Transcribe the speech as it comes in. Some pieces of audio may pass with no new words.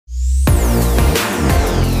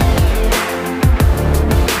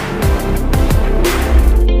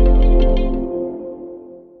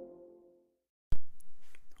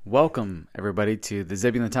Welcome, everybody, to the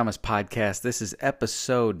Zebulon Thomas podcast. This is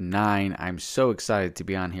episode 9. I'm so excited to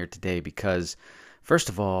be on here today because, first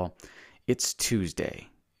of all, it's Tuesday.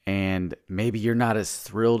 And maybe you're not as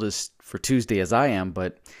thrilled for Tuesday as I am,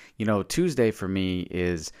 but, Tuesday for me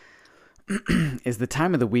is the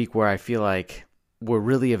time of the week where I feel like we're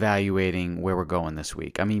really evaluating where we're going this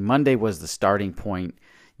week. I mean, Monday was the starting point.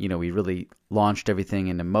 We really launched everything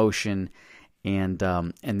into motion. And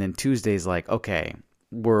then Tuesday's like, okay,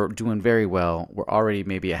 we're doing very well. We're already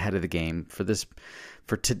maybe ahead of the game for this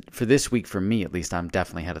week. For me, at least, I'm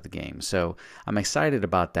definitely ahead of the game. So I'm excited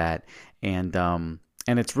about that, and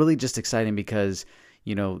it's really just exciting because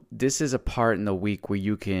this is a part in the week where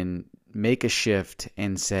you can make a shift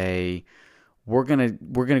and say, we're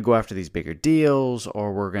gonna go after these bigger deals,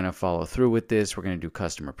 or we're gonna follow through with this. We're gonna do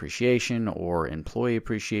customer appreciation or employee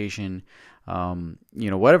appreciation.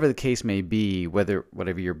 Whatever the case may be,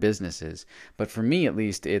 whatever your business is. But for me, at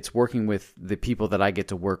least, it's working with the people that I get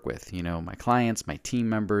to work with, my clients, my team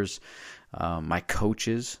members, my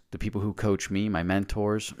coaches, the people who coach me, my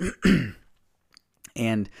mentors.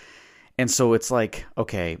 and so it's like,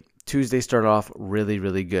 okay, Tuesday started off really,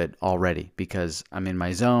 really good already because I'm in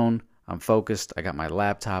my zone. I'm focused. I got my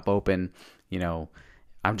laptop open,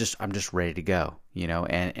 I'm just ready to go,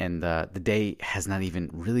 and the day has not even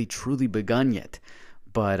really truly begun yet.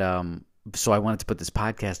 But so I wanted to put this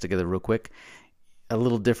podcast together real quick, a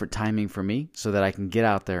little different timing for me so that I can get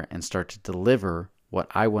out there and start to deliver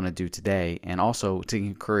what I want to do today, and also to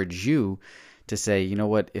encourage you to say, you know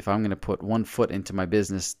what, if I'm going to put one foot into my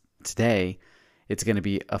business today, it's going to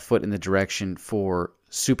be a foot in the direction for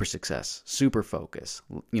super success, super focus,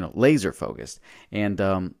 laser focused. And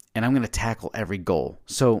I'm going to tackle every goal.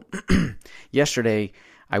 So yesterday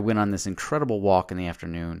I went on this incredible walk in the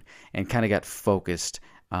afternoon and kind of got focused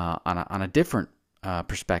on a different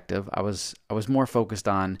perspective. I was more focused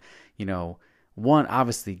on, one,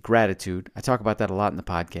 obviously gratitude. I talk about that a lot in the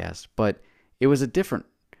podcast, but it was a different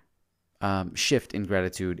shift in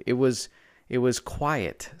gratitude. It was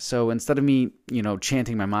quiet. So instead of me,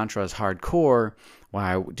 chanting my mantras hardcore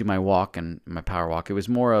while I do my walk and my power walk, it was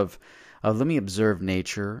more of let me observe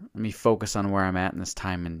nature. Let me focus on where I'm at in this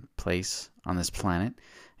time and place on this planet,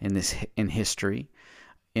 in history,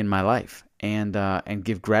 in my life, and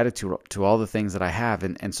give gratitude to all the things that I have.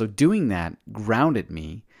 And so doing that grounded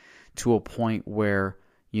me to a point where,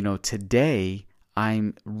 today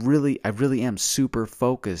I really am super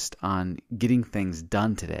focused on getting things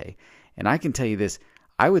done today. And I can tell you this,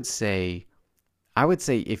 I would say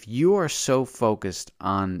if you are so focused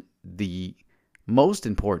on the most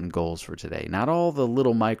important goals for today, not all the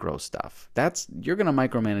little micro stuff, you're going to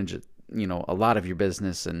micromanage it, a lot of your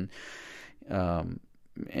business and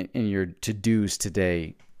your to-dos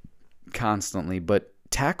today constantly, but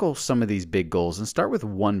tackle some of these big goals and start with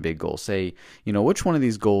one big goal. Say, which one of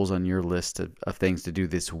these goals on your list of things to do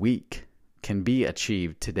this week can be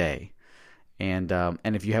achieved today? And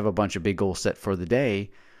if you have a bunch of big goals set for the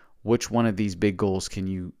day, which one of these big goals can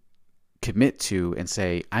you commit to and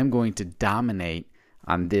say, I'm going to dominate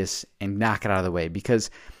on this and knock it out of the way?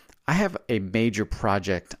 Because I have a major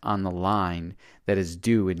project on the line that is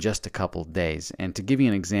due in just a couple of days. And to give you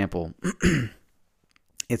an example,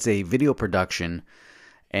 it's a video production,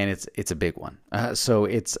 and it's a big one. So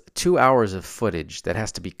it's 2 hours of footage that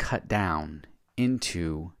has to be cut down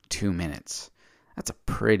into 2 minutes. That's a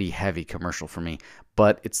pretty heavy commercial for me,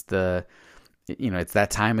 but it's it's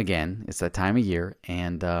that time again. It's that time of year,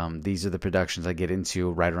 and these are the productions I get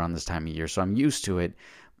into right around this time of year, so I'm used to it.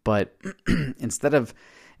 But instead of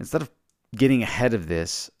getting ahead of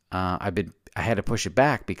this, I had to push it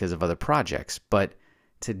back because of other projects. But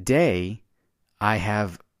today, I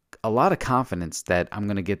have a lot of confidence that I'm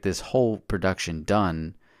going to get this whole production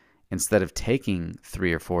done instead of taking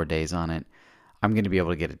 3 or 4 days on it. I'm going to be able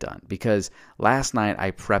to get it done because last night I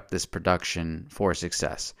prepped this production for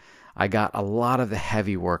success. I got a lot of the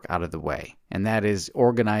heavy work out of the way, and that is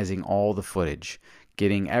organizing all the footage,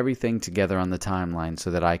 getting everything together on the timeline so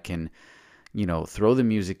that I can, throw the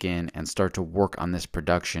music in and start to work on this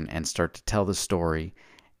production and start to tell the story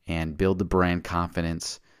and build the brand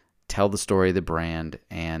confidence, tell the story of the brand,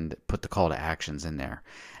 and put the call to actions in there.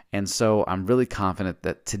 And so I'm really confident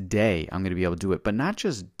that today I'm going to be able to do it, but not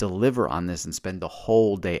just deliver on this and spend the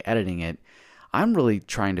whole day editing it. I'm really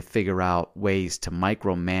trying to figure out ways to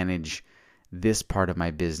micromanage this part of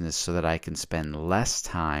my business so that I can spend less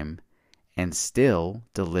time and still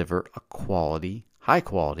deliver a quality, high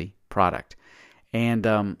quality product and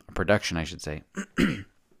production, I should say.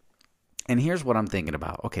 And here's what I'm thinking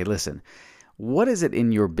about. Okay, listen, what is it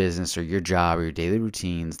in your business or your job or your daily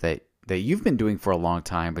routines that you've been doing for a long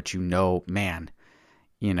time, but man,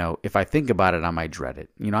 if I think about it, I might dread it.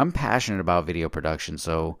 I'm passionate about video production,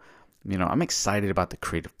 so I'm excited about the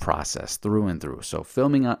creative process through and through. So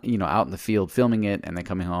filming, out in the field, filming it, and then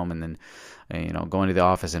coming home, and then, going to the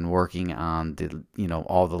office and working on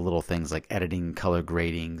all the little things like editing, color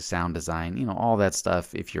grading, sound design, all that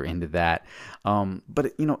stuff. If you're into that,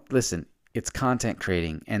 but listen, it's content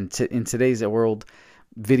creating, and in today's world,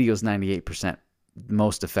 video is 98%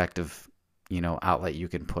 most effective, outlet you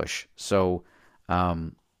can push. So,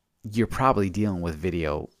 you're probably dealing with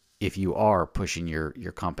video if you are pushing your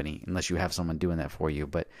company, unless you have someone doing that for you.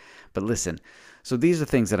 But listen, so these are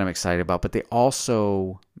things that I'm excited about, but they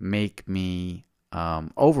also make me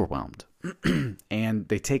overwhelmed, and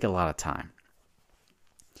they take a lot of time.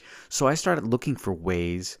 So I started looking for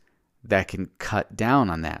ways that can cut down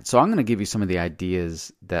on that. So I'm going to give you some of the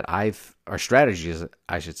ideas that or strategies,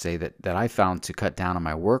 I should say, that I found to cut down on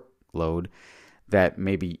my workload that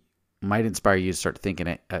maybe might inspire you to start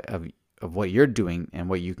thinking of what you're doing and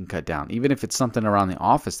what you can cut down. Even if it's something around the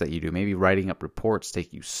office that you do, maybe writing up reports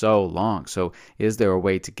take you so long. So is there a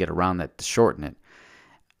way to get around that, to shorten it?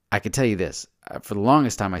 I can tell you this. For the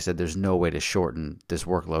longest time, I said there's no way to shorten this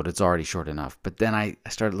workload. It's already short enough. But then I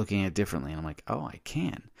started looking at it differently, and I'm like, oh, I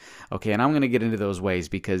can. Okay, and I'm going to get into those ways,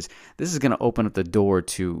 because this is going to open up the door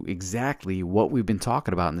to exactly what we've been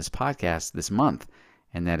talking about in this podcast this month.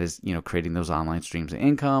 And that is, creating those online streams of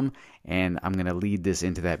income. And I'm going to lead this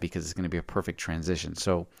into that because it's going to be a perfect transition.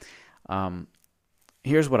 So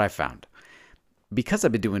here's what I found. Because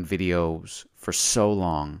I've been doing videos for so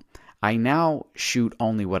long, I now shoot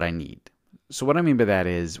only what I need. So what I mean by that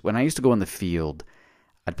is, when I used to go in the field,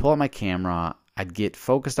 I'd pull out my camera, I'd get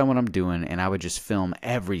focused on what I'm doing, and I would just film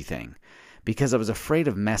everything. Because I was afraid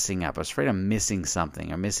of messing up. I was afraid of missing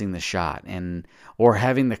something or missing the shot, or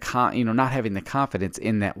having not having the confidence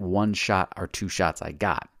in that one shot or two shots I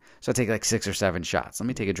got. So I take like 6 or 7 shots. Let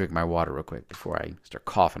me take a drink of my water real quick before I start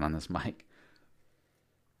coughing on this mic.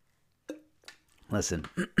 Listen,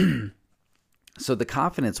 so the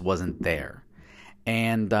confidence wasn't there,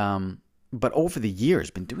 and but over the years,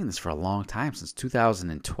 been doing this for a long time, since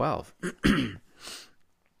 2012.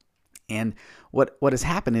 And what has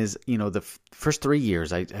happened is, the first 3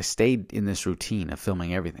 years, I stayed in this routine of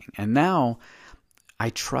filming everything. And now I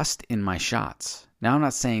trust in my shots. Now, I'm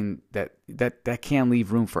not saying that can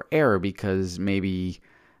leave room for error, because maybe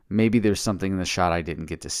there's something in the shot I didn't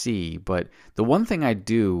get to see. But the one thing I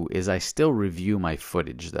do is I still review my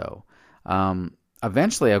footage, though.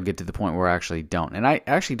 Eventually, I'll get to the point where I actually don't. And I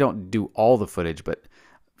actually don't do all the footage, but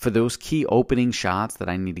for those key opening shots that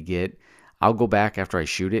I need to get, I'll go back after I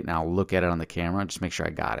shoot it, and I'll look at it on the camera and just make sure I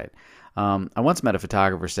got it. I once met a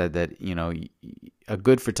photographer said that, a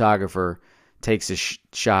good photographer takes his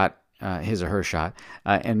shot, his or her shot,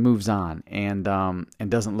 and moves on, and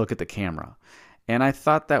doesn't look at the camera. And I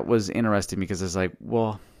thought that was interesting, because it's like,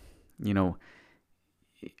 well,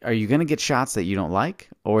 are you going to get shots that you don't like,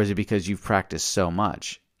 or is it because you've practiced so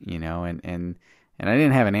much, And I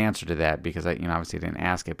didn't have an answer to that, because I, obviously didn't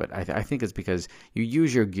ask it, but I think it's because you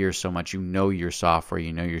use your gear so much, your software,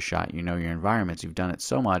 your shot, your environments, you've done it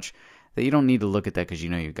so much that you don't need to look at that, because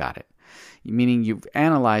you got it. Meaning you've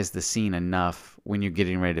analyzed the scene enough when you're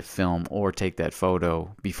getting ready to film or take that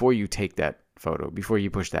photo, before you take that photo, before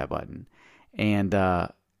you push that button. And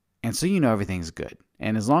so everything's good.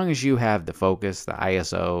 And as long as you have the focus, the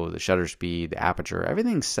ISO, the shutter speed, the aperture,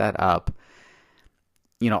 everything's set up,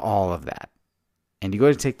 all of that, and you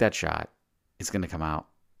go to take that shot, it's going to come out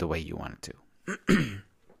the way you want it to.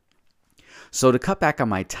 So to cut back on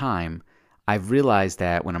my time, I've realized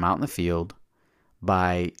that when I'm out in the field,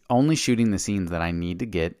 by only shooting the scenes that I need to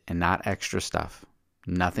get, and not extra stuff,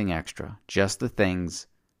 nothing extra, just the things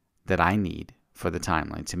that I need for the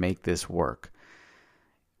timeline to make this work,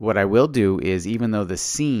 what I will do is, even though the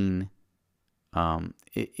scene,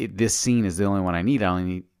 this scene is the only one I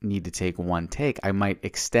only need to take one take, I might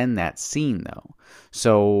extend that scene, though.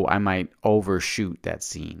 So I might overshoot that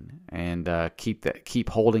scene and keep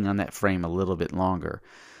holding on that frame a little bit longer.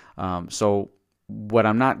 So what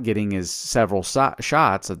I'm not getting is several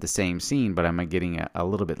shots of the same scene, but I'm getting a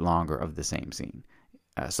little bit longer of the same scene.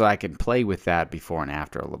 So I can play with that before and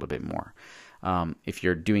after a little bit more. If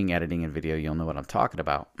you're doing editing and video, you'll know what I'm talking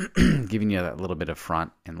about, giving you that little bit of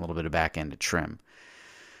front and a little bit of back end to trim.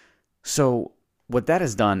 So what that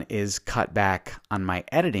has done is cut back on my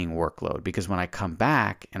editing workload, because when I come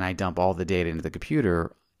back and I dump all the data into the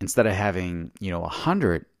computer, instead of having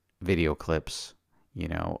 100 video clips,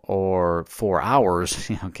 or 4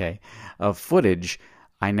 hours, of footage,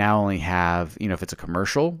 I now only have, if it's a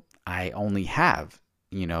commercial, I only have,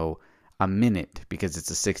 a minute because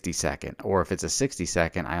it's a 60-second, or if it's a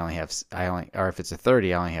 60-second, or if it's a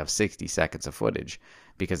 30, I only have 60 seconds of footage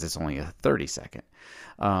because it's only a 30-second.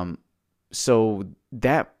 So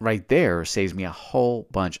that right there saves me a whole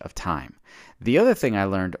bunch of time. The other thing I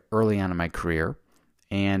learned early on in my career,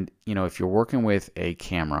 and if you're working with a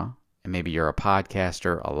camera, and maybe you're a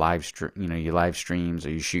podcaster, a live stream, you live streams,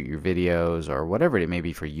 or you shoot your videos, or whatever it may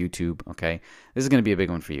be for YouTube. Okay, this is going to be a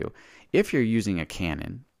big one for you. If you're using a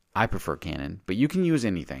Canon, I prefer Canon, but you can use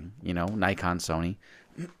anything. Nikon, Sony.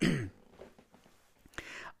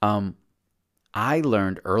 I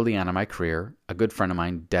learned early on in my career, a good friend of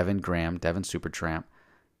mine, Devin Supertramp,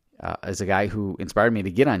 is a guy who inspired me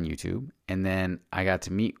to get on YouTube. And then I got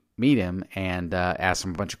to meet him and ask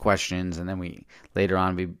him a bunch of questions. And then later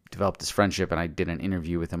on, we developed this friendship, and I did an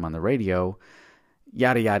interview with him on the radio,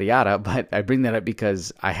 yada, yada, yada. But I bring that up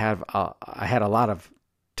because I had a lot of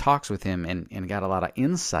talks with him and got a lot of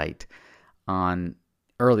insight on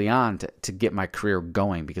early on to get my career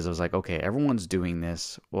going, because I was like, okay, everyone's doing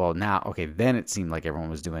this. Well, now, okay, then it seemed like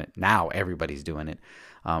everyone was doing it. Now everybody's doing it.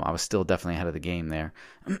 I was still definitely ahead of the game there.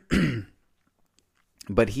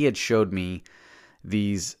 But he had showed me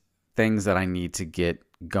these things that I need to get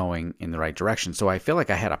going in the right direction. So I feel like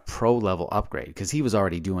I had a pro level upgrade because he was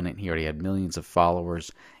already doing it. He already had millions of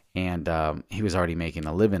followers, and he was already making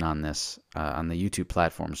a living on this, on the YouTube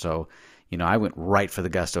platform. So, I went right for the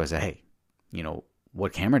gusto. I said, hey,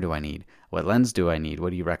 what camera do I need? What lens do I need?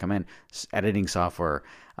 What do you recommend? Editing software.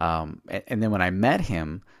 And then when I met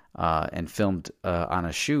him and filmed on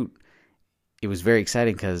a shoot, it was very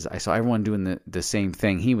exciting because I saw everyone doing the same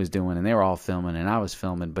thing he was doing, and they were all filming and I was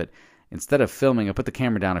filming. But instead of filming, I put the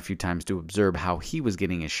camera down a few times to observe how he was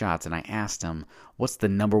getting his shots, and I asked him, what's the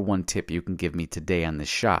number one tip you can give me today on this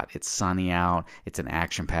shot? It's sunny out. It's an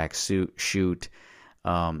action-packed shoot.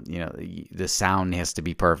 The sound has to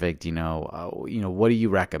be perfect. What do you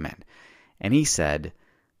recommend? And he said,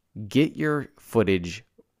 get your footage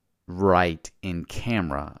right in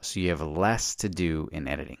camera so you have less to do in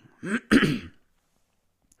editing.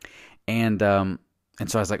 And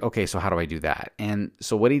so I was like, okay, so how do I do that? And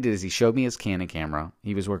so what he did is he showed me his Canon camera.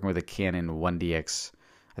 He was working with a Canon 1DX.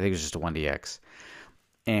 I think it was just a 1DX.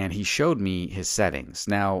 And he showed me his settings.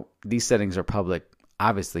 Now, these settings are public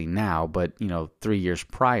obviously now, but 3 years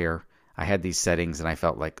prior, I had these settings and I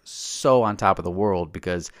felt like so on top of the world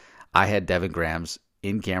because I had Devin Graham's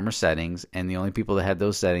in-camera settings, and the only people that had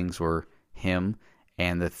those settings were him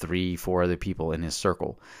and the 3-4 other people in his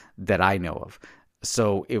circle that I know of.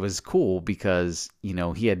 So it was cool because he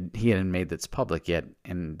hadn't made this public yet,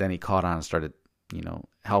 and then he caught on and started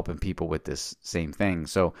helping people with this same thing.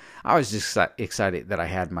 So I was just excited that I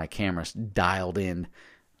had my cameras dialed in.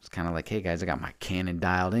 It's kind of like, hey guys, I got my Canon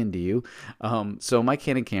dialed in. Do you? So my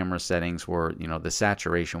Canon camera settings were, the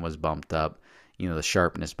saturation was bumped up, the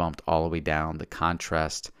sharpness bumped all the way down. The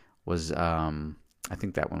contrast was, I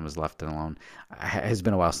think that one was left alone. It has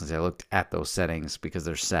been a while since I looked at those settings because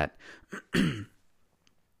they're set.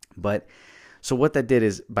 But so what that did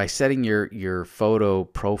is by setting your photo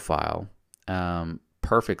profile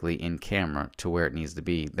perfectly in camera to where it needs to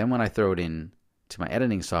be, then when I throw it in to my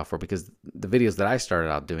editing software, because the videos that I started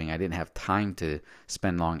out doing, I didn't have time to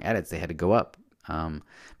spend long edits. They had to go up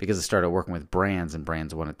because I started working with brands, and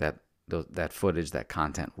brands wanted that footage, that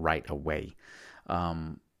content right away.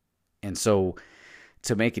 And so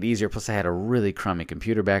to make it easier, plus I had a really crummy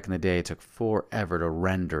computer back in the day. It took forever to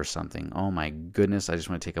render something. Oh my goodness, I just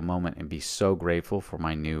want to take a moment and be so grateful for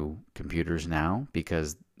my new computers now,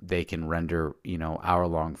 because they can render,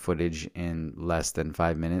 hour-long footage in less than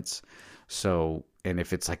 5 minutes. So, and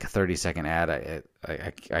if it's like a 30-second ad,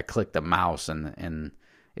 I click the mouse and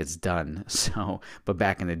it's done. So, but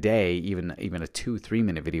back in the day, even a 2-3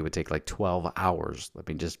 minute video would take like 12 hours. Let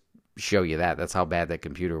me just show you that. That's how bad that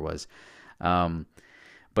computer was.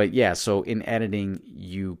 But yeah, so in editing,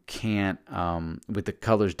 you can't, with the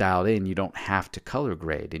colors dialed in, you don't have to color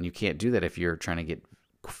grade, and you can't do that if you're trying to get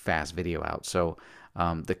fast video out. So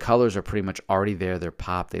the colors are pretty much already there. They're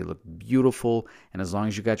popped. They look beautiful. And as long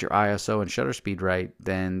as you got your ISO and shutter speed right,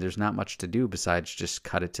 then there's not much to do besides just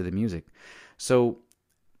cut it to the music. So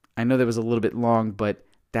I know that was a little bit long, but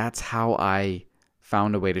that's how I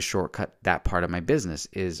found a way to shortcut that part of my business,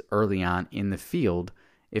 is early on in the field.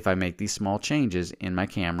 If I make these small changes in my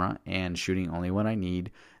camera and shooting only what I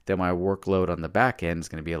need, then my workload on the back end is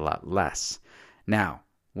going to be a lot less. Now,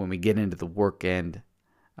 when we get into the workload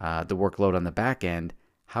on the back end,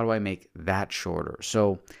 how do I make that shorter?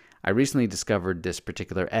 So I recently discovered this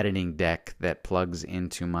particular editing deck that plugs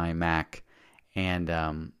into my Mac,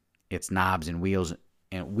 and it's knobs and wheels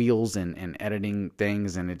and wheels and editing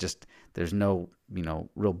things, and there's no,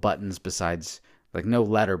 real buttons besides, like, no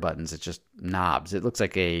letter buttons. It's just knobs. It looks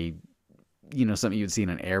like something you'd see in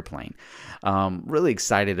an airplane. Really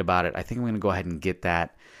excited about it. I think I'm going to go ahead and get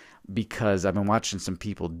that because I've been watching some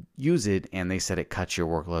people use it, and they said it cuts your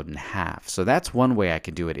workload in half. So that's one way I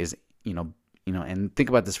could do it is, and think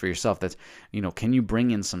about this for yourself. That's, can you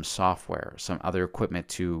bring in some software, some other equipment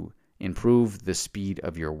to improve the speed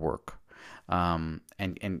of your work, and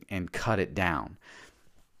cut it down.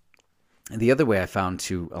 The other way I found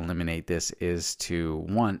to eliminate this is to,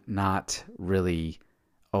 one, not really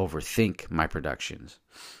overthink my productions.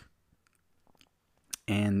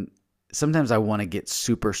 And sometimes I want to get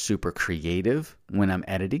super, super creative when I'm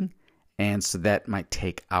editing. And so that might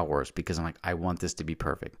take hours because I'm like, I want this to be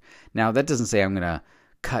perfect. Now, that doesn't say I'm going to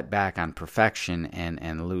cut back on perfection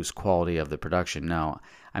and lose quality of the production. No.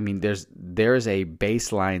 I mean, there's a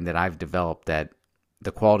baseline that I've developed that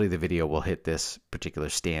the quality of the video will hit this particular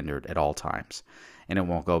standard at all times, and it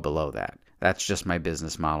won't go below that. That's just my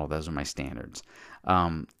business model. Those are my standards.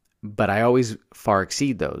 But I always far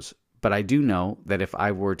exceed those. But I do know that if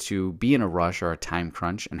I were to be in a rush or a time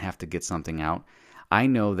crunch and have to get something out, I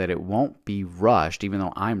know that it won't be rushed. Even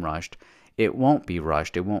though I'm rushed, it won't be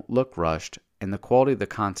rushed. It won't look rushed, and the quality of the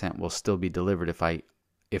content will still be delivered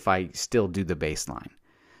if I still do the baseline.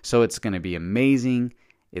 So it's going to be amazing.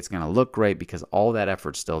 It's going to look great because all that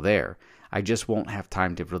effort's still there. I just won't have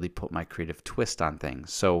time to really put my creative twist on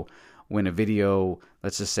things. So when a video,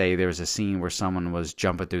 let's just say there's a scene where someone was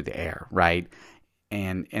jumping through the air, right?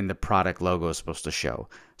 And the product logo is supposed to show.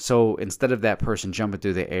 So instead of that person jumping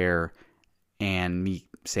through the air and me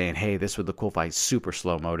saying, hey, this would look cool if I super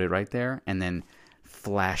slow-moed it right there and then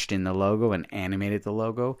flashed in the logo and animated the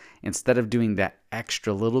logo, instead of doing that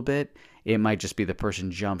extra little bit, it might just be the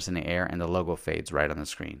person jumps in the air and the logo fades right on the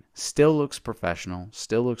screen. Still looks professional,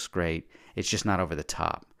 still looks great. It's just not over the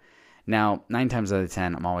top. Now, 9 times out of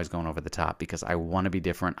 10, I'm always going over the top because I want to be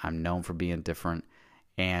different. I'm known for being different,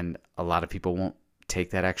 and a lot of people won't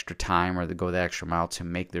take that extra time or go that extra mile to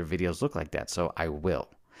make their videos look like that, so I will.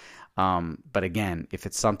 But again, if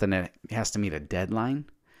it's something that has to meet a deadline,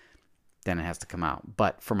 then it has to come out.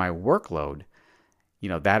 But for my workload,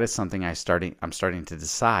 that is something I'm starting to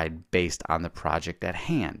decide based on the project at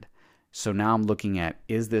hand. So now I'm looking at,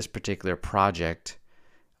 is this particular project,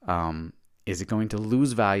 is it going to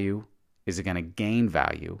lose value? Is it going to gain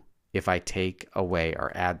value if I take away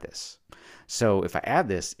or add this? So if I add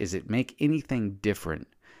this, is it make anything different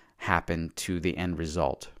happen to the end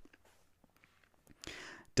result?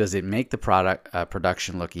 Does it make the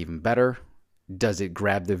production look even better? Does it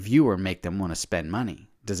grab the viewer, make them want to spend money?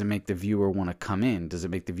 Does it make the viewer want to come in? Does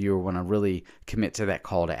it make the viewer want to really commit to that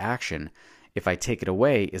call to action? If I take it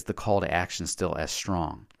away, is the call to action still as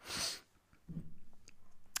strong?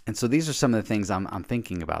 And so these are some of the things I'm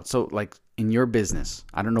thinking about. So like in your business,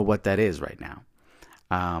 I don't know what that is right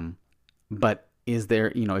now. But is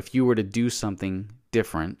there, if you were to do something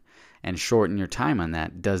different and shorten your time on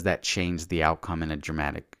that, does that change the outcome in a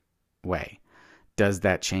dramatic way? Does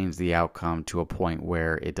that change the outcome to a point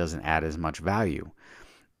where it doesn't add as much value?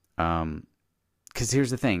 Because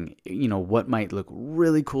here's the thing, what might look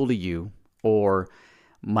really cool to you or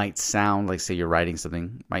might sound like, say you're writing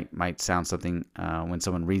something, might sound something when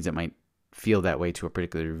someone reads it might feel that way to a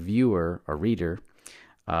particular viewer or reader.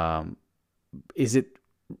 Is it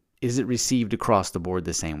received across the board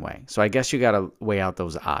the same way? So I guess you got to weigh out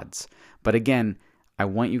those odds. But again, I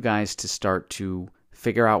want you guys to start to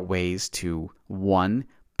figure out ways to, 1,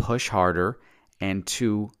 push harder, and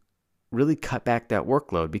 2, really cut back that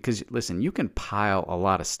workload. Because listen, you can pile a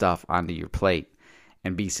lot of stuff onto your plate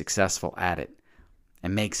and be successful at it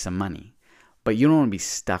and make some money. But you don't want to be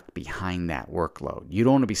stuck behind that workload. You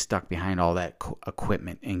don't want to be stuck behind all that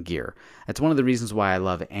equipment and gear. That's one of the reasons why I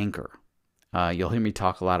love Anchor. You'll hear me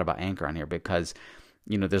talk a lot about Anchor on here because,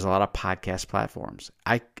 there's a lot of podcast platforms.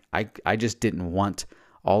 I just didn't want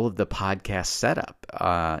all of the podcast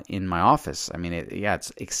setup in my office. I mean,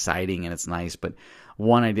 it's exciting and it's nice, but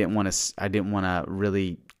one, I didn't want to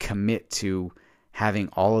really commit to having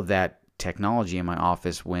all of that technology in my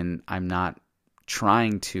office when I'm not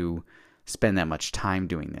trying to spend that much time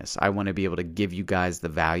doing this. I want to be able to give you guys the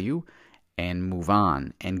value and move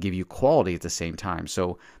on and give you quality at the same time.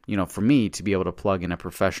 So, for me to be able to plug in a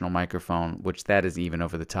professional microphone, which that is even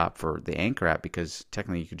over the top for the Anchor app because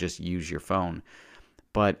technically you could just use your phone,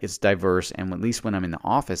 but it's diverse. And at least when I'm in the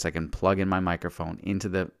office, I can plug in my microphone into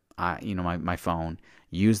the, my phone,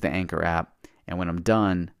 use the Anchor app, and when I'm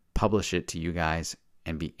done, publish it to you guys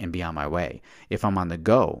and be on my way. If I'm on the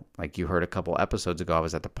go, like you heard a couple episodes ago, I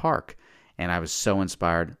was at the park and I was so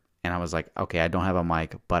inspired. And I was like, okay, I don't have a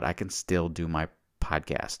mic, but I can still do my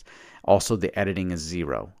podcast. Also, the editing is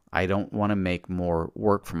zero. I don't want to make more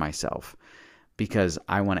work for myself because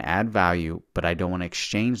I want to add value, but I don't want to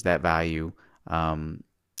exchange that value. I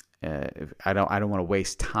don't want to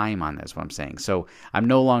waste time on this. What I'm saying. So I'm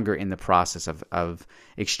no longer in the process of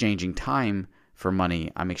exchanging time for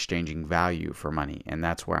money. I'm exchanging value for money, and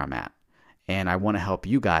that's where I'm at. And I want to help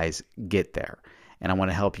you guys get there. And I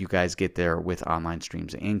want to help you guys get there with online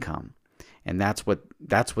streams of income. And that's what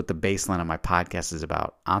the baseline of my podcast is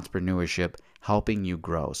about. Entrepreneurship, helping you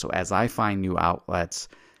grow. So as I find new outlets,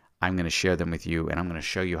 I'm going to share them with you, and I'm going to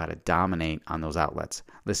show you how to dominate on those outlets.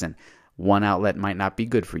 Listen, one outlet might not be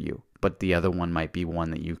good for you, but the other one might be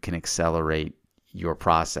one that you can accelerate your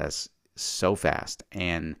process so fast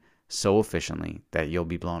and so efficiently that you'll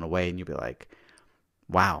be blown away and you'll be like,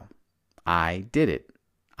 wow, I did it.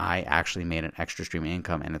 I actually made an extra stream of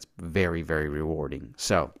income, and it's very, very rewarding.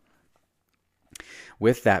 So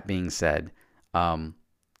with that being said,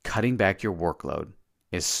 cutting back your workload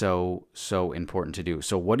is so important to do.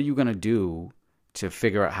 So what are you going to do to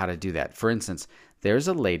figure out how to do that? For instance, there's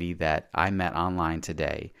a lady that I met online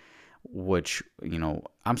today, which,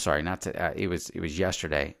 I'm sorry, not to, it was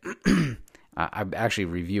yesterday. I'm actually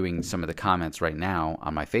reviewing some of the comments right now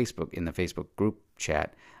on my Facebook, in the Facebook group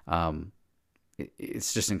chat.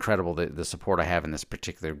 It's just incredible the support I have in this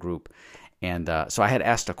particular group. And so I had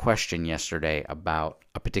asked a question yesterday about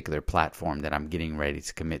a particular platform that I'm getting ready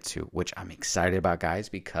to commit to, which I'm excited about, guys,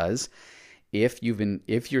 because if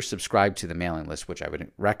you're subscribed to the mailing list, which I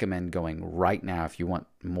would recommend going right now if you want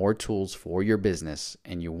more tools for your business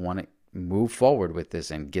and you want to move forward with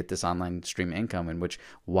this and get this online stream income, in which,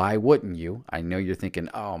 why wouldn't you? I know you're thinking,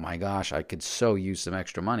 oh my gosh, I could so use some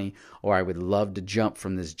extra money, or I would love to jump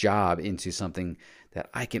from this job into something that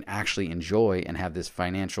I can actually enjoy and have this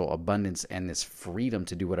financial abundance and this freedom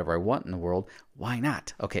to do whatever I want in the world. Why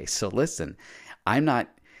not? Okay, so listen, I'm not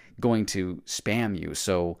going to spam you,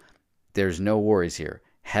 so there's no worries here.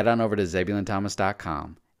 Head on over to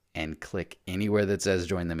ZebulonThomas.com and click anywhere that says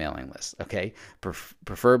join the mailing list, okay?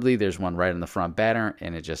 Preferably, there's one right on the front banner,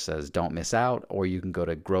 and it just says don't miss out, or you can go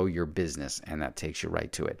to grow your business, and that takes you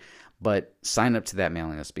right to it. But sign up to that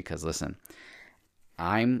mailing list because, listen,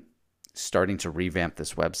 I'm starting to revamp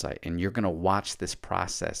this website, and you're going to watch this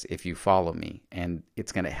process if you follow me, and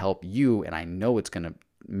it's going to help you, and I know it's going to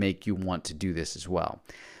make you want to do this as well.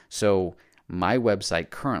 So my website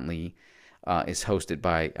currently is hosted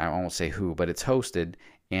by, I won't say who, but it's hosted,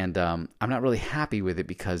 and I'm not really happy with it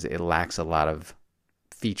because it lacks a lot of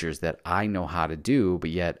features that I know how to do, but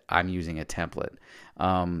yet I'm using a template.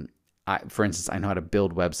 For instance, I know how to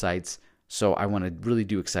build websites, so I want to really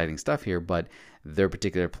do exciting stuff here, but their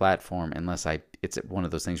particular platform, it's one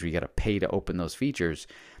of those things where you got to pay to open those features.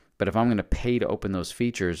 But if I'm going to pay to open those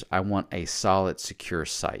features, I want a solid, secure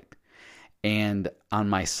site. And on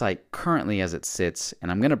my site currently as it sits, and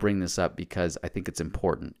I'm going to bring this up because I think it's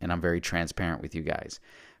important, and I'm very transparent with you guys.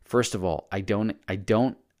 First of all, I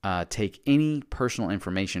don't take any personal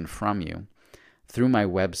information from you through my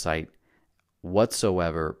website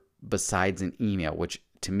whatsoever besides an email, which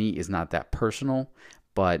to me is not that personal.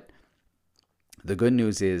 But the good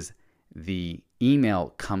news is the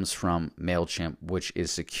email comes from MailChimp, which is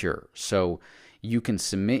secure. So you can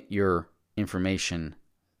submit your information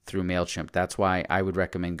through MailChimp. That's why I would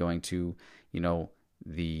recommend going to,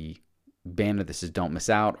 the banner that says don't miss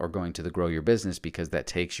out, or going to the Grow Your Business, because that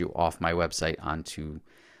takes you off my website onto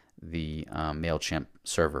the MailChimp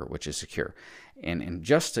server, which is secure. And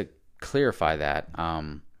just to clarify that,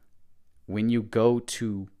 when you go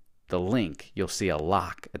to the link, you'll see a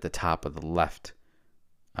lock at the top of the left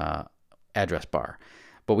address bar.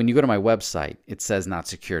 But when you go to my website, it says not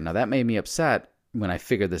secure. Now that made me upset when I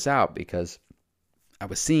figured this out, because I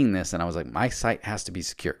was seeing this and I was like, my site has to be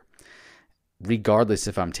secure, regardless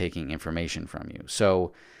if I'm taking information from you.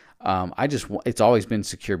 So it's always been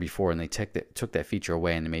secure before, and they took that feature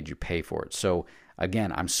away and they made you pay for it. So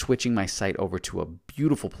again, I'm switching my site over to a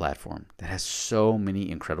beautiful platform that has so many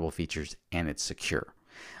incredible features, and it's secure.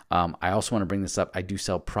 I also want to bring this up. I do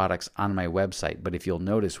sell products on my website, but if you'll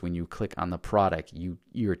notice, when you click on the product,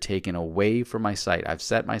 you're taken away from my site. I've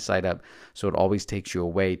set my site up so it always takes you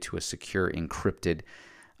away to a secure, encrypted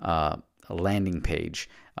landing page.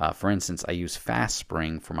 For instance, I use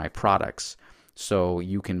FastSpring for my products, so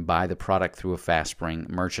you can buy the product through a FastSpring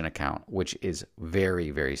merchant account, which is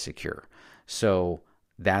very, very secure. So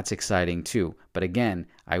that's exciting too. But again,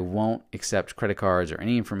 I won't accept credit cards or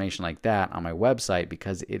any information like that on my website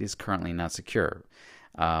because it is currently not secure.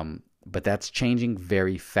 But that's changing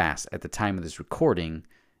very fast. At the time of this recording,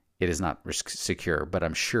 it is not risk secure, but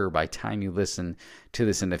I'm sure by the time you listen to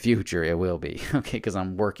this in the future, it will be, okay, because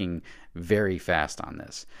I'm working very fast on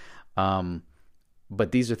this.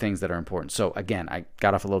 But these are things that are important. So again, I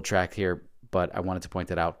got off a little track here, but I wanted to point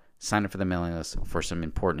that out. Sign up for the mailing list for some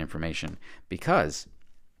important information, because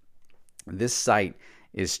this site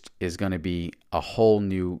is going to be a whole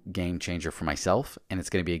new game changer for myself, and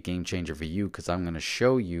it's going to be a game changer for you, because I'm going to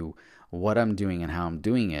show you what I'm doing and how I'm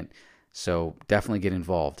doing it. So definitely get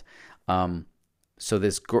involved. So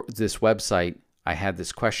this website, I had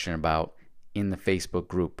this question about in the Facebook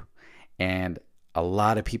group, and a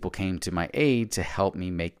lot of people came to my aid to help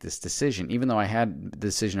me make this decision. Even though I had the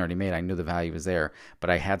decision already made, I knew the value was there, but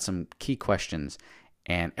I had some key questions,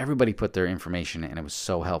 and everybody put their information in, and it was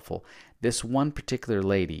so helpful. This one particular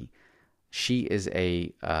lady, she is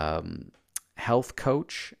a health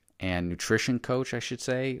coach and nutrition coach, I should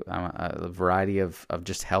say, a variety of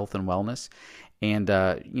just health and wellness. And,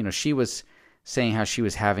 she was saying how she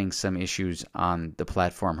was having some issues on the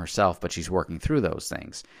platform herself, but she's working through those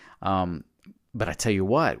things. But I tell you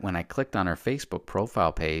what, when I clicked on her Facebook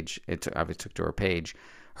profile page, I took to her page,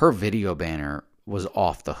 her video banner was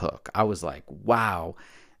off the hook. I was like, wow,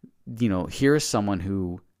 here is someone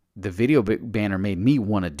who the video banner made me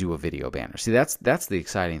want to do a video banner. See, that's the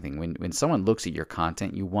exciting thing. When someone looks at your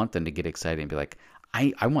content, you want them to get excited and be like,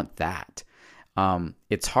 I want that.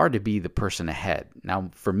 It's hard to be the person ahead. Now,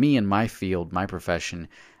 for me in my field, my profession,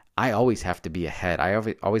 I always have to be ahead. I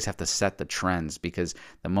always have to set the trends, because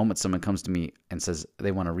the moment someone comes to me and says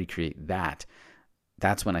they want to recreate that,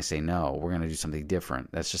 that's when I say, no, we're going to do something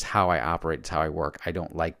different. That's just how I operate. It's how I work. I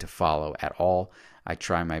don't like to follow at all. I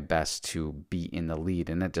try my best to be in the lead,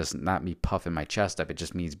 and that does not me puffing my chest up. It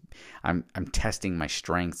just means I'm testing my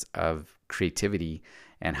strengths of creativity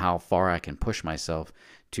and how far I can push myself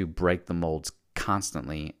to break the molds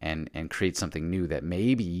constantly and create something new that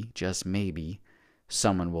maybe, just maybe,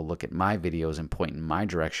 someone will look at my videos and point in my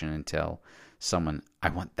direction and tell someone, I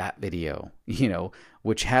want that video,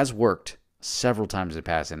 which has worked several times in the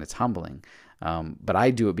past, and it's humbling. But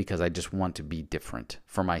I do it because I just want to be different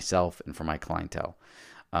for myself and for my clientele.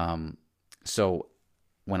 So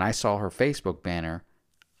when I saw her Facebook banner,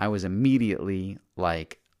 I was immediately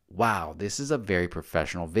like, wow, this is a very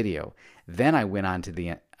professional video. Then I went on to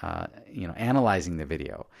the, analyzing the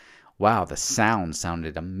video. Wow, the sound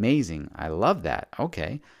sounded amazing. I love that.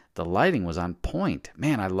 Okay. The lighting was on point.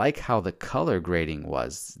 Man, I like how the color grading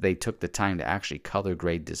was. They took the time to actually color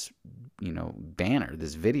grade this, banner,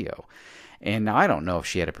 this video. And now I don't know if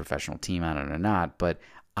she had a professional team on it or not, but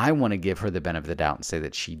I want to give her the benefit of the doubt and say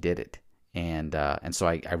that she did it. And so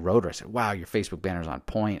I wrote her. I said, wow, your Facebook banner's on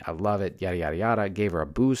point. I love it. Yada, yada, yada. I gave her a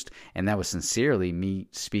boost. And that was sincerely me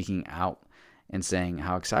speaking out and saying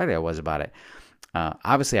how excited I was about it.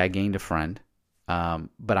 Obviously, I gained a friend.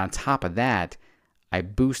 But on top of that, I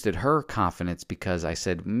boosted her confidence, because I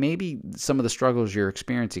said, maybe some of the struggles you're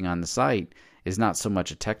experiencing on the site is not so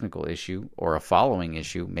much a technical issue or a following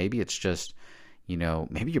issue. Maybe it's just,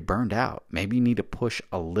 maybe you're burned out. Maybe you need to push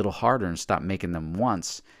a little harder and stop making them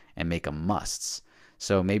wants and make them musts.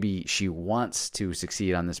 So maybe she wants to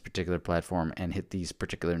succeed on this particular platform and hit these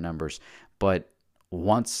particular numbers, but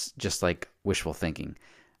wants, just like wishful thinking,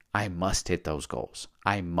 I must hit those goals.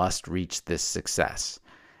 I must reach this success.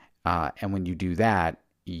 And when you do that,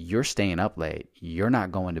 you're staying up late. You're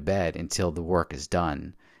not going to bed until the work is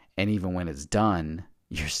done. And even when it's done,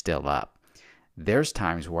 you're still up. There's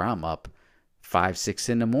times where I'm up 5, 6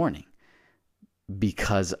 in the morning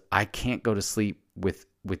because I can't go to sleep with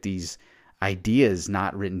these ideas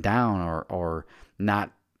not written down or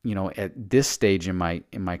not, at this stage in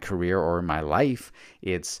my career or in my life,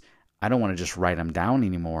 I don't want to just write them down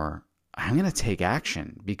anymore. I'm going to take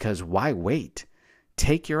action, because why wait?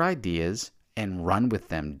 Take your ideas and run with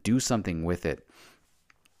them. Do something with it.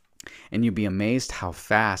 And you'd be amazed how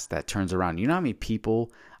fast that turns around. You know how many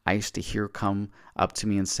people I used to hear come up to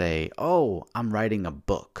me and say, oh, I'm writing a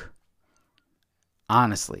book.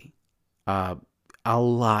 Honestly, a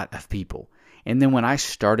lot of people. And then when I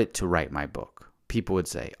started to write my book, people would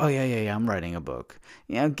say, oh, yeah, I'm writing a book.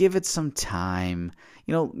 Give it some time.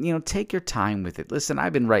 Take your time with it. Listen,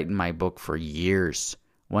 I've been writing my book for years.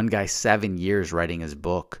 One guy, 7 years writing his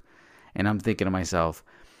book. And I'm thinking to myself,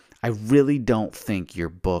 I really don't think your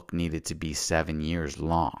book needed to be 7 years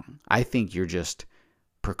long. I think you're just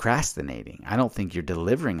procrastinating. I don't think you're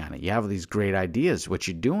delivering on it. You have these great ideas. What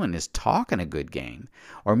you're doing is talking a good game.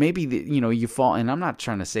 Or maybe, you fall, and I'm not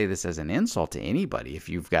trying to say this as an insult to anybody if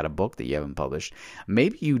you've got a book that you haven't published.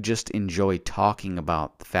 Maybe you just enjoy talking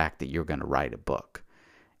about the fact that you're going to write a book.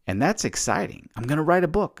 And that's exciting. I'm going to write a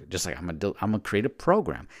book, just like I'm going to create a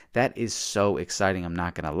program. That is so exciting, I'm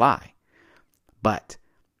not going to lie. But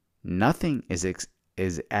nothing is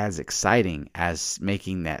as exciting as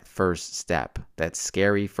making that first step, that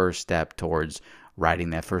scary first step towards writing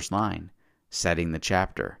that first line, setting the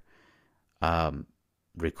chapter,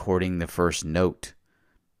 recording the first note,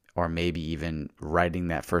 or maybe even writing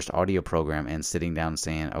that first audio program and sitting down and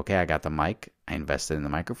saying, okay, I got the mic. I invested in the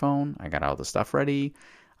microphone. I got all the stuff ready.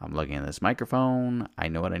 I'm looking at this microphone. I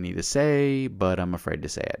know what I need to say, but I'm afraid to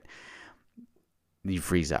say it. You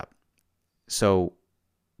freeze up. So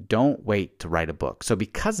don't wait to write a book. So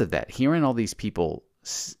because of that, hearing all these people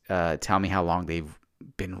tell me how long they've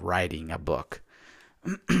been writing a book,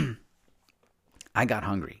 I got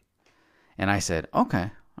hungry. And I said,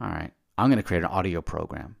 okay, all right. I'm going to create an audio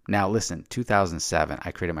program. Now, listen, 2007,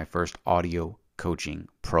 I created my first audio coaching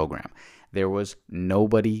program. There was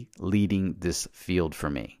nobody leading this field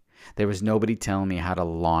for me. There was nobody telling me how to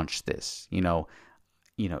launch this.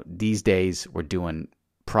 These days we're doing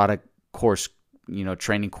product course,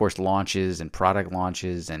 training course launches and product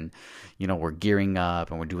launches, and, we're gearing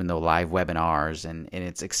up and we're doing the live webinars, and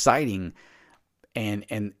it's exciting, and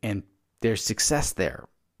there's success there.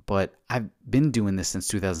 But I've been doing this since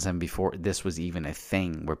 2007, before this was even a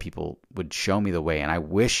thing where people would show me the way. And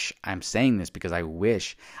I'm saying this because I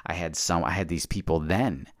wish I had these people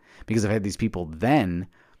then. Because if I had these people then,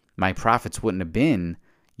 my profits wouldn't have been,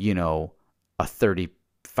 a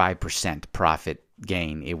 35% profit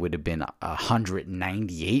gain. It would have been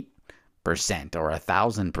 198% or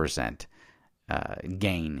 1,000%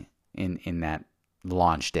 gain in that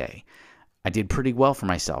launch day. I did pretty well for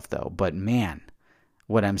myself though, but man,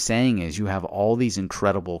 what I'm saying is you have all these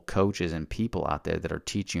incredible coaches and people out there that are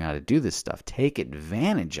teaching you how to do this stuff. Take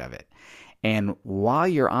advantage of it. And while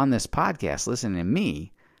you're on this podcast listening to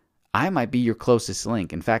me, I might be your closest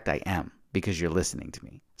link. In fact, I am, because you're listening to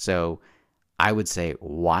me. So I would say,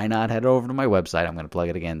 why not head over to my website? I'm going to plug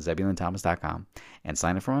it again, ZebulonThomas.com, and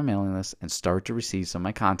sign up for my mailing list and start to receive some of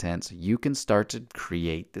my content so you can start to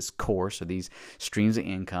create this course or these streams of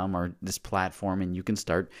income or this platform, and you can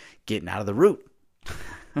start getting out of the root.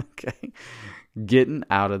 Okay, getting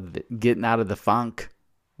out of the funk,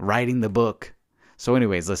 writing the book. So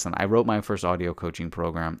anyways, listen, I wrote my first audio coaching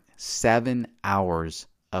program, 7 hours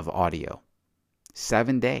of audio,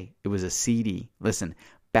 7 day. It was a CD. Listen,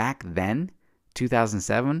 back then,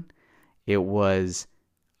 2007,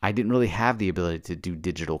 I didn't really have the ability to do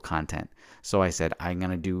digital content. So I said, I'm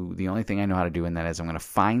going to do the only thing I know how to do, and that is I'm going to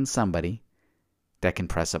find somebody that can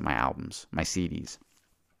press up my albums, my CDs.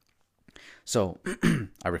 So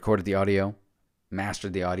I recorded the audio,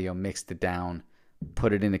 mastered the audio, mixed it down,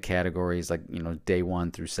 put it into categories like, day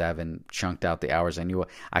 1 through 7, chunked out the hours.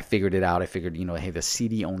 I figured it out. I figured, hey, the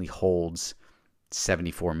CD only holds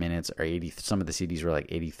 74 minutes or 80. Some of the CDs were like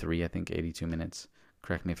 83, I think 82 minutes.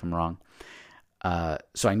 Correct me if I'm wrong.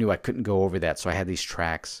 So I knew I couldn't go over that. So I had these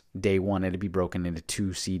tracks. Day 1, it'd be broken into 2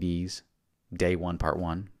 CDs. Day 1, part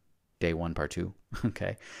 1. Day 1, part 2.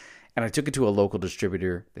 Okay. And I took it to a local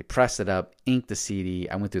distributor. They pressed it up, inked the CD.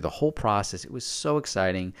 I went through the whole process. It was so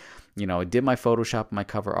exciting. I did my Photoshop, my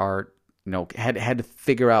cover art. Had to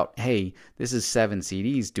figure out, hey, this is 7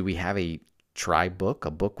 CDs. Do we have a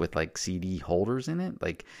book with like CD holders in it?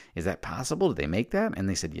 Like, is that possible? Did they make that? And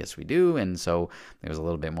they said, yes, we do. And so there was a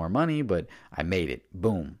little bit more money, but I made it.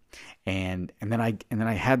 Boom. And then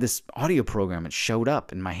I had this audio program. It showed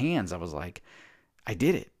up in my hands. I was like, I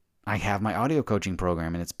did it. I have my audio coaching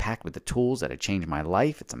program, and it's packed with the tools that have changed my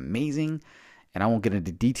life. It's amazing. And I won't get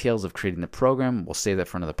into details of creating the program. We'll save that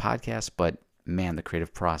for another podcast. But man, the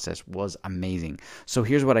creative process was amazing. So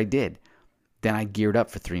here's what I did. Then I geared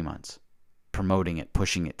up for 3 months, promoting it,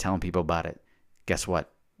 pushing it, telling people about it. Guess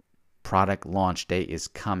what? Product launch day is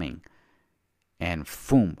coming. And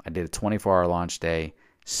boom, I did a 24-hour launch day.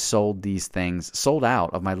 Sold these things, sold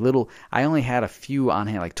out of my little, I only had a few on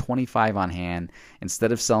hand, like 25 on hand.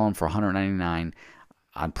 Instead of selling for $199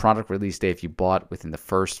 on product release day, if you bought within the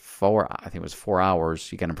first 4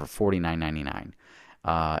 hours, you got them for $49.99.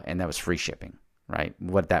 And that was free shipping, right?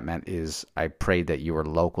 What that meant is I prayed that you were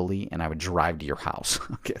locally and I would drive to your house.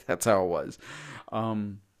 Okay, that's how it was.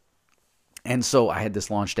 And so I had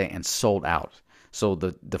this launch day and sold out. So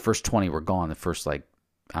the first 20 were gone the first,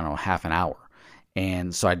 half an hour.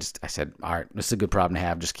 And so I said, all right, this is a good problem to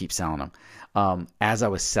have. Just keep selling them. As I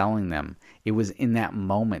was selling them, it was in that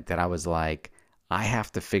moment that I was like, I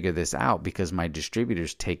have to figure this out because my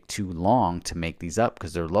distributors take too long to make these up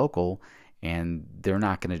because they're local and they're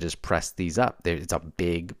not going to just press these up. It's a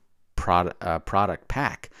big product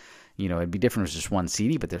pack. it'd be different if it was just one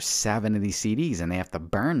CD, but there's 7 of these CDs, and they have to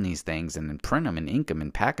burn these things and then print them and ink them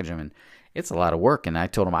and package them, and it's a lot of work. And I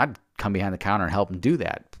told them I'd come behind the counter and help them do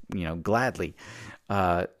that, gladly.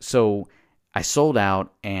 So I sold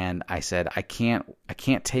out, and I said I can't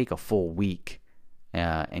take a full week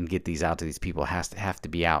and get these out to these people. It has to have to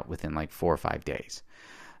be out within like 4 or 5 days.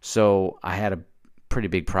 So I had a pretty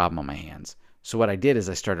big problem on my hands. So what I did is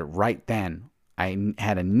I started right then. I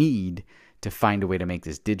had a need to find a way to make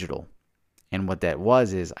this digital. And what that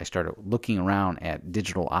was is I started looking around at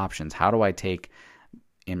digital options. How do I take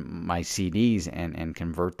in my CDs and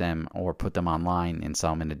convert them or put them online and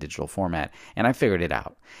sell them in a digital format? And I figured it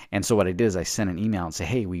out. And so what I did is I sent an email and said,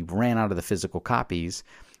 hey, we ran out of the physical copies.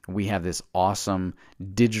 We have this awesome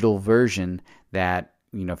digital version that,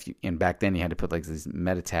 and back then you had to put like these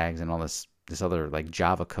meta tags and all this other like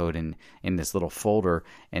Java code in this little folder,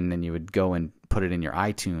 and then you would go and put it in your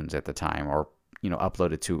iTunes at the time, or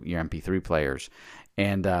upload it to your MP3 players.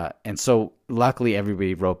 And so luckily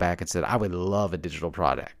everybody wrote back and said, I would love a digital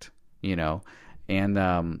product, and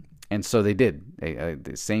so they did.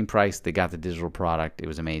 The same price, they got the digital product. It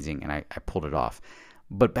was amazing, and I pulled it off.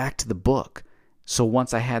 But back to the book. So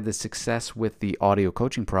once I had the success with the audio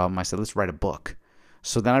coaching problem, I said, let's write a book.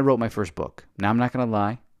 So then I wrote my first book. Now, I'm not going to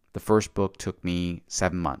lie. The first book took me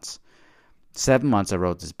 7 months. 7 months I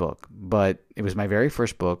wrote this book, but it was my very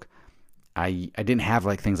first book. I didn't have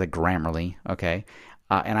like things like Grammarly, okay?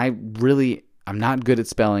 And I'm not good at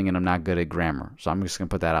spelling, and I'm not good at grammar. So I'm just going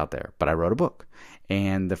to put that out there. But I wrote a book.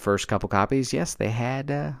 And the first couple copies, yes, they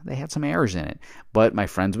had some errors in it. But my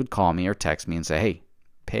friends would call me or text me and say, hey,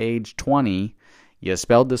 page 20, you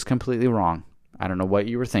spelled this completely wrong. I don't know what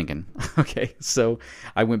you were thinking. Okay, so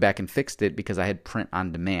I went back and fixed it because I had print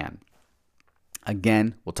on demand.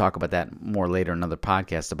 Again, we'll talk about that more later in another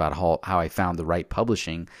podcast about how I found the right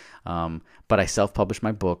publishing. But I self-published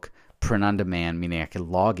my book, print on demand, meaning I could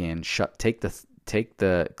log in, click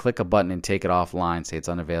a button and take it offline, say it's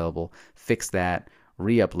unavailable, fix that,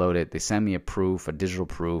 re-upload it. They send me a digital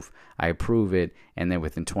proof. I approve it, and then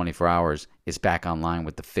within 24 hours, it's back online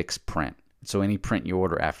with the fixed print. So any print you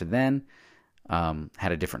order after then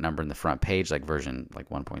had a different number in the front page, like version like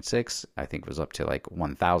 1.6. I think it was up to like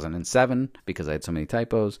 1007 because I had so many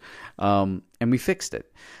typos. And we fixed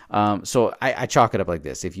it. So I chalk it up like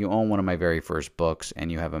this. If you own one of my very first books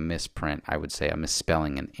and you have a misprint, I would say a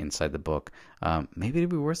misspelling inside the book, maybe it'd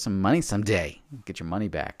be worth some money someday. Get your money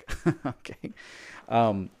back. Okay.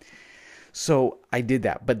 So I did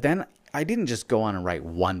that. But then I didn't just go on and write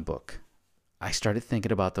one book. I started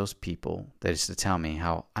thinking about those people that used to tell me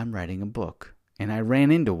how I'm writing a book. And I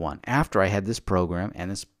ran into one after I had this program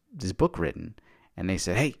and this book written. And they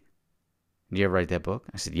said, hey, did you ever write that book?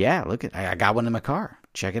 I said, yeah, look I got one in my car.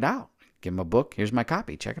 Check it out. Give them a book. Here's my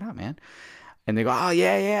copy. Check it out, man. And they go, oh,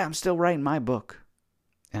 yeah, I'm still writing my book.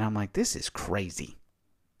 And I'm like, this is crazy.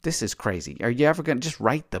 This is crazy. Are you ever going to just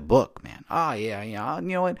write the book, man? Oh, yeah. You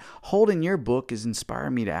know what? Holding your book is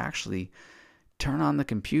inspiring me to actually turn on the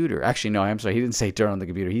computer. Actually, no, I'm sorry. He didn't say turn on the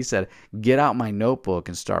computer. He said, get out my notebook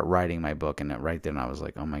and start writing my book. And right then I was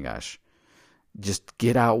like, oh my gosh, just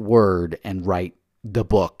get out Word and write the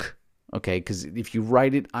book. Okay. Because if you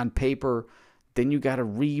write it on paper, then you got to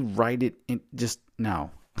rewrite it. No.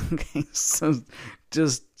 Okay. So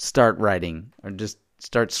just start writing, or just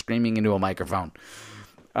start screaming into a microphone.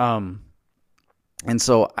 And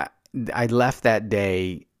so I left that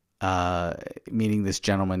day meeting this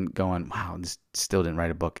gentleman going, wow, this still didn't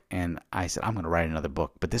write a book. And I said, I'm going to write another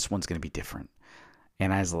book, but this one's going to be different.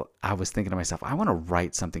 And I was thinking to myself, I want to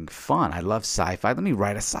write something fun. I love sci-fi. Let me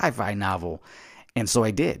write a sci-fi novel. And so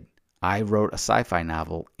I did. I wrote a sci-fi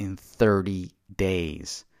novel in 30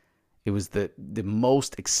 days. It was the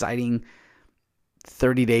most exciting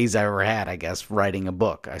 30 days I ever had, I guess, writing a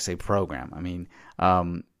book. I say program. I mean,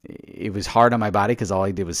 it was hard on my body because all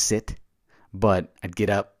I did was sit. But I'd get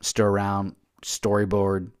up, stir around,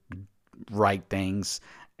 storyboard, write things,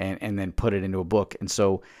 and then put it into a book. And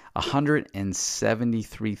so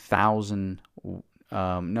 173,000, what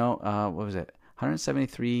was it?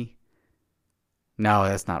 173. No,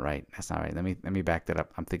 that's not right. Let me back that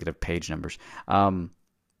up. I'm thinking of page numbers.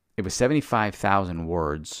 It was 75,000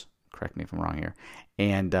 words. Correct me if I'm wrong here.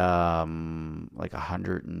 And like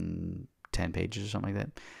 110 pages or something like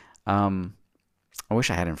that. I wish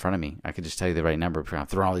I had it in front of me. I could just tell you the right number. I'm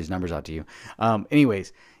throwing all these numbers out to you.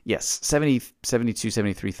 Anyways, yes,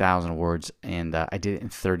 73,000 words, and I did it in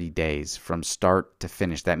 30 days from start to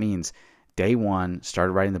finish. That means day one,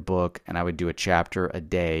 started writing the book, and I would do a chapter a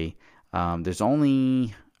day. There's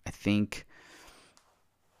only,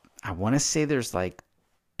 I want to say there's like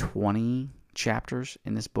 20 chapters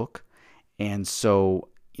in this book. And so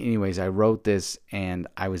anyways, I wrote this and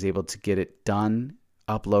I was able to get it done,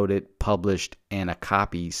 upload it, published, and a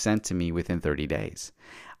copy sent to me within 30 days.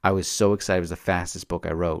 I was so excited. It was the fastest book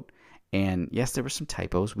I wrote. And yes, there were some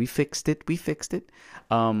typos. We fixed it.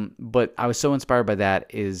 But I was so inspired by that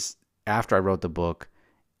is after I wrote the book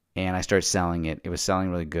and I started selling it, it was selling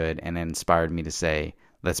really good, and it inspired me to say,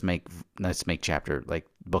 let's make chapter, like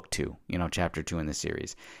book 2, chapter 2 in the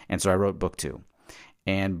series. And so I wrote book 2.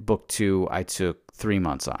 And book 2 I took 3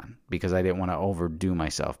 months on because I didn't want to overdo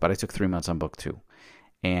myself, but I took 3 months on book 2.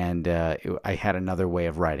 And I had another way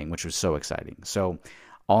of writing, which was so exciting. So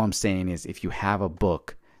all I'm saying is if you have a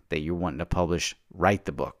book that you're wanting to publish, write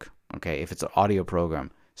the book. Okay, if it's an audio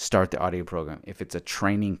program, start the audio program. If it's a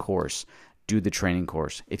training course, do the training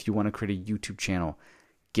course. If you want to create a YouTube channel,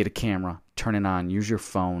 get a camera, turn it on, use your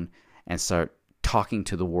phone, and start talking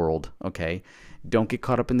to the world, okay? Don't get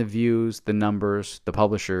caught up in the views, the numbers, the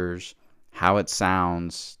publishers, how it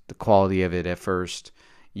sounds, the quality of it at first.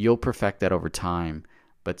 You'll perfect that over time,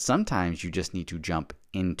 but sometimes you just need to jump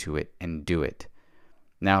into it and do it.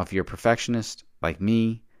 Now, if you're a perfectionist like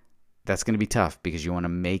me, that's going to be tough because you want to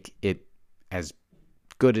make it as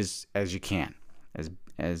good as you can,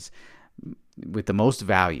 as with the most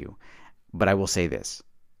value. But I will say this.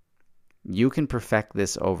 You can perfect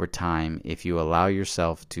this over time if you allow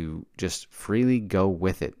yourself to just freely go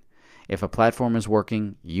with it. If a platform is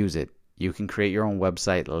working, use it. You can create your own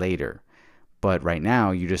website later. But right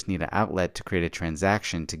now, you just need an outlet to create a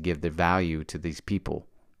transaction to give the value to these people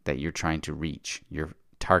that you're trying to reach, your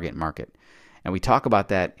target market. And we talk about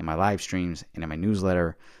that in my live streams and in my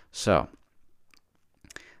newsletter. So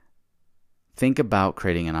think about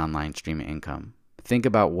creating an online stream of income. Think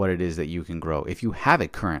about what it is that you can grow. If you have a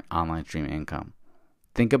current online stream of income,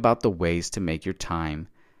 think about the ways to make your time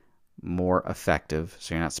more effective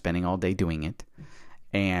so you're not spending all day doing it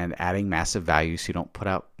and adding massive value so you don't put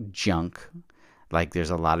out junk. Like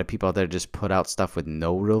there's a lot of people out there that just put out stuff with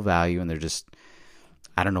no real value and they're just,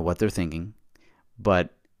 I don't know what they're thinking.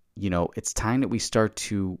 But, it's time that we start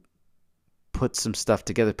to put some stuff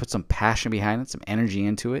together, put some passion behind it, some energy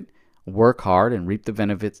into it, work hard and reap the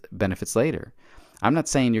benefits later. I'm not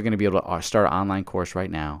saying you're going to be able to start an online course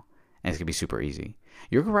right now and it's going to be super easy.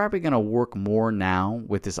 You're probably going to work more now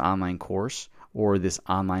with this online course or this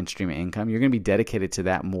online stream of income. You're going to be dedicated to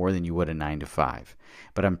that more than you would a 9 to 5.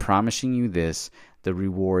 But I'm promising you this, the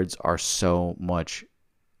rewards are so much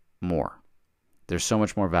more. There's so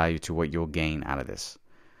much more value to what you'll gain out of this.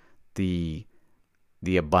 The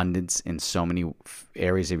abundance in so many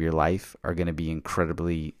areas of your life are going to be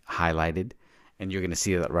incredibly highlighted, and you're going to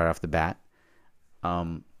see that right off the bat.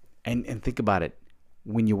 And think about it.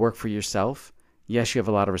 When you work for yourself, yes, you have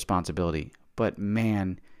a lot of responsibility, but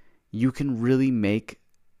man, you can really make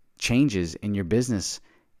changes in your business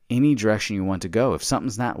any direction you want to go. If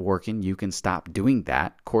something's not working, you can stop doing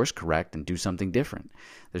that, course correct, and do something different.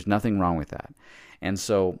 There's nothing wrong with that. And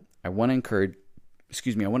so I want to encourage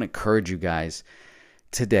you guys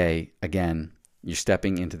today. Again, you're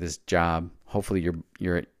stepping into this job. Hopefully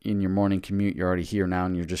you're in your morning commute. You're already here now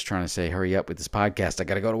and you're just trying to say, hurry up with this podcast. I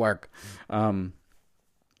got to go to work.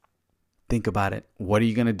 Think about it. What are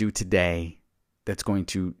you going to do today that's going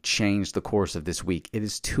to change the course of this week? It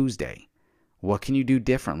is Tuesday. What can you do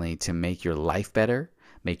differently to make your life better,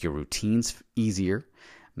 make your routines easier,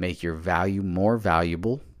 make your value more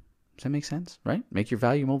valuable? Does that make sense, right? Make your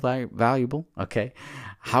value more valuable, okay?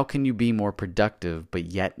 How can you be more productive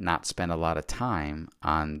but yet not spend a lot of time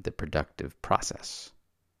on the productive process?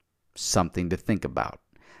 Something to think about.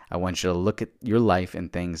 I want you to look at your life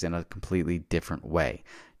and things in a completely different way.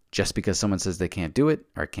 Just because someone says they can't do it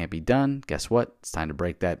or it can't be done, guess what? It's time to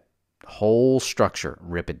break that whole structure,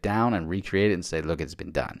 rip it down and recreate it and say, look, it's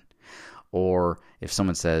been done. Or if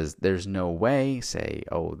someone says there's no way, say,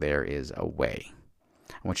 oh, there is a way.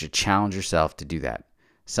 I want you to challenge yourself to do that.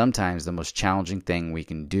 Sometimes the most challenging thing we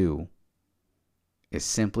can do is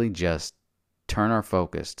simply just turn our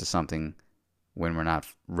focus to something when we're not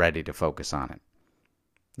ready to focus on it.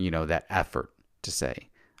 That effort to say,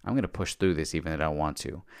 I'm going to push through this even if I don't want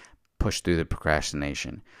to. Push through the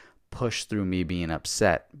procrastination. Push through me being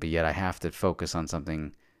upset, but yet I have to focus on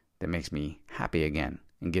something that makes me happy again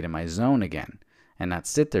and get in my zone again. And not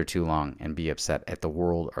sit there too long and be upset at the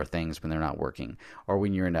world or things when they're not working, or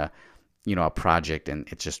when you're in a project and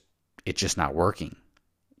it's just not working,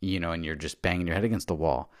 and you're just banging your head against the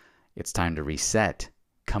wall. It's time to reset.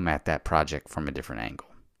 Come at that project from a different angle.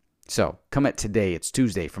 So come at today. It's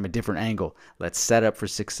Tuesday from a different angle. Let's set up for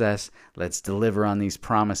success. Let's deliver on these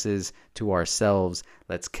promises to ourselves.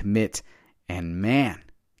 Let's commit, and man,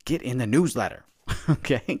 get in the newsletter.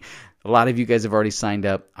 Okay, A lot of you guys have already signed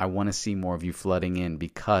up. I want to see more of you flooding in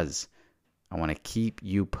because I want to keep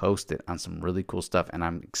you posted on some really cool stuff. And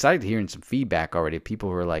I'm excited hearing some feedback already. People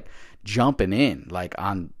who are like jumping in, like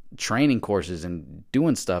on training courses and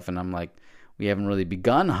doing stuff. And I'm like, we haven't really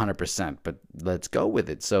begun 100%, but let's go with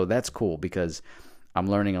it. So that's cool because I'm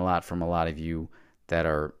learning a lot from a lot of you that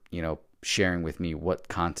are, sharing with me what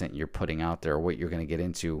content you're putting out there or what you're going to get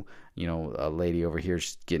into. A lady over here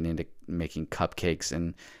is getting into making cupcakes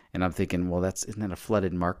and I'm thinking, well, isn't that a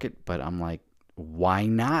flooded market? But I'm like, why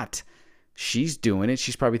not? She's doing it.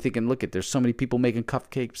 She's probably thinking, look, there's so many people making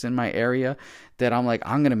cupcakes in my area that I'm like,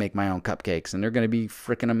 I'm going to make my own cupcakes and they're going to be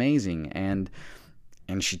freaking amazing. And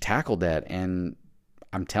she tackled that. And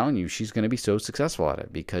I'm telling you, she's going to be so successful at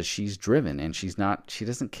it because she's driven and she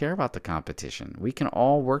doesn't care about the competition. We can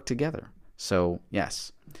all work together. So,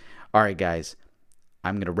 yes. All right, guys,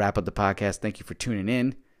 I'm going to wrap up the podcast. Thank you for tuning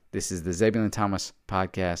in. This is the Zebulon Thomas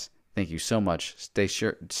podcast. Thank you so much.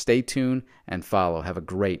 Stay tuned and follow. Have a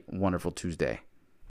great, wonderful Tuesday.